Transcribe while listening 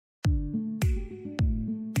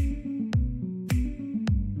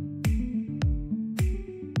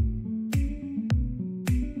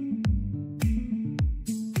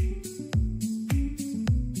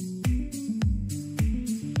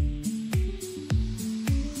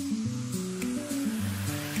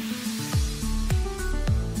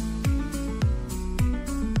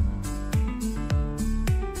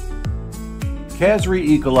Kasry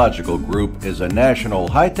Ecological Group is a national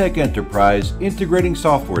high-tech enterprise integrating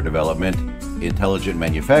software development, intelligent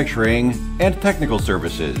manufacturing, and technical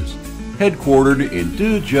services. Headquartered in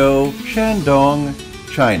Duzhou, Shandong,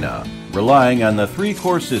 China, relying on the three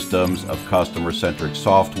core systems of customer-centric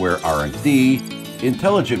software R&D,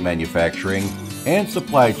 intelligent manufacturing, and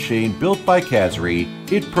supply chain built by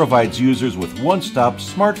Kasry, it provides users with one-stop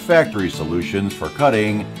smart factory solutions for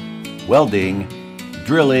cutting, welding,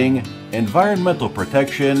 drilling, environmental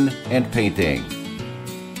protection, and painting.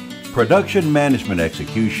 Production management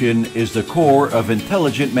execution is the core of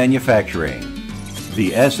intelligent manufacturing.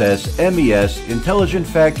 The SSMES Intelligent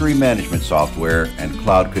Factory Management Software and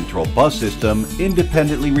Cloud Control Bus System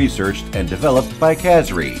independently researched and developed by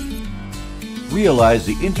Kasry. Realize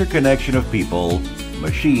the interconnection of people,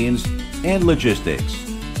 machines, and logistics,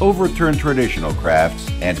 overturn traditional crafts,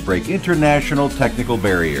 and break international technical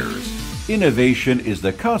barriers. Innovation is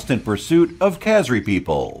the constant pursuit of Kasry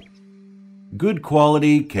people. Good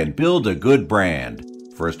quality can build a good brand.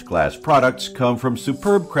 First-class products come from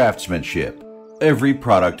superb craftsmanship. Every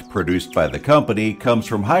product produced by the company comes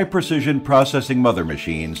from high-precision processing mother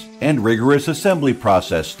machines and rigorous assembly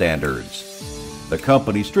process standards. The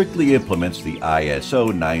company strictly implements the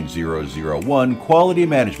ISO 9001 quality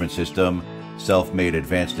management system, self-made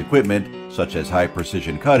advanced equipment such as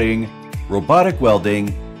high-precision cutting, robotic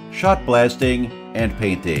welding, shot blasting, and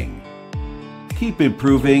painting. Keep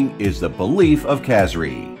improving is the belief of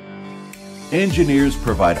Kasry. Engineers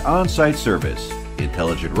provide on-site service,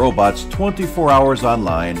 intelligent robots 24 hours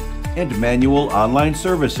online, and manual online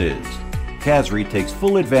services. Kasry takes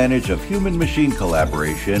full advantage of human-machine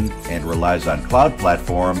collaboration and relies on cloud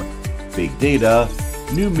platform, big data,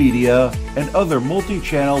 new media, and other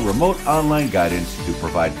multi-channel remote online guidance to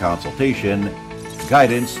provide consultation,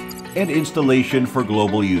 guidance, and installation for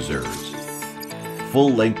global users.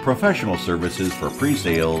 Full-length professional services for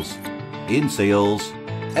pre-sales, in-sales,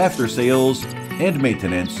 after-sales, and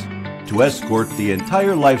maintenance to escort the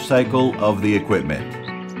entire life cycle of the equipment.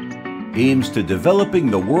 Aims to developing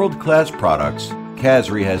the world-class products,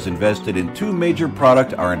 Kasry has invested in two major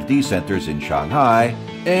product R&D centers in Shanghai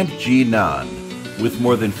and Jinan. With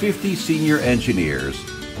more than 50 senior engineers,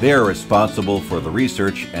 they are responsible for the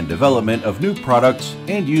research and development of new products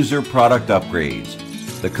and user product upgrades.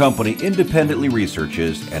 The company independently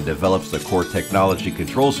researches and develops the core technology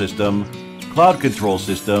control system, cloud control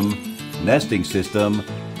system, nesting system,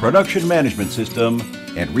 production management system,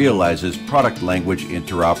 and realizes product language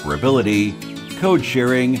interoperability, code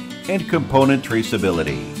sharing, and component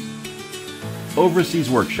traceability. Overseas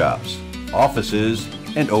workshops, offices,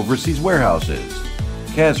 and overseas warehouses.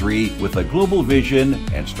 Kasry, with a global vision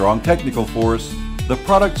and strong technical force, the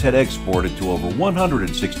products had exported to over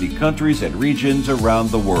 160 countries and regions around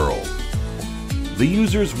the world. The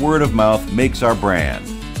user's word of mouth makes our brand.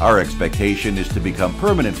 Our expectation is to become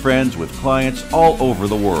permanent friends with clients all over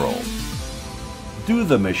the world. Do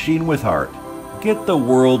the machine with heart. Get the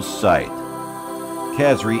world's sight.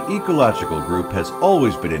 Kasry Ecological Group has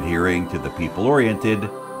always been adhering to the people-oriented,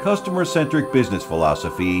 customer-centric business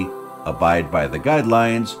philosophy, abide by the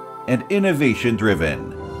guidelines, and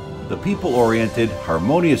innovation-driven. The people-oriented,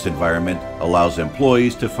 harmonious environment allows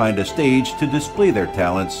employees to find a stage to display their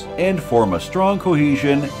talents and form a strong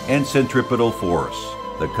cohesion and centripetal force.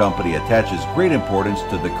 The company attaches great importance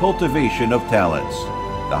to the cultivation of talents.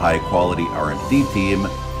 The high-quality R&D team,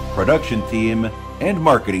 production team, and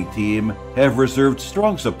marketing team have reserved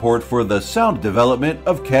strong support for the sound development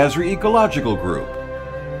of Kasry Ecological Group.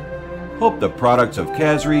 Hope the products of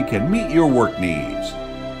Kasry can meet your work needs.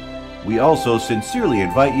 We also sincerely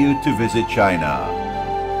invite you to visit China.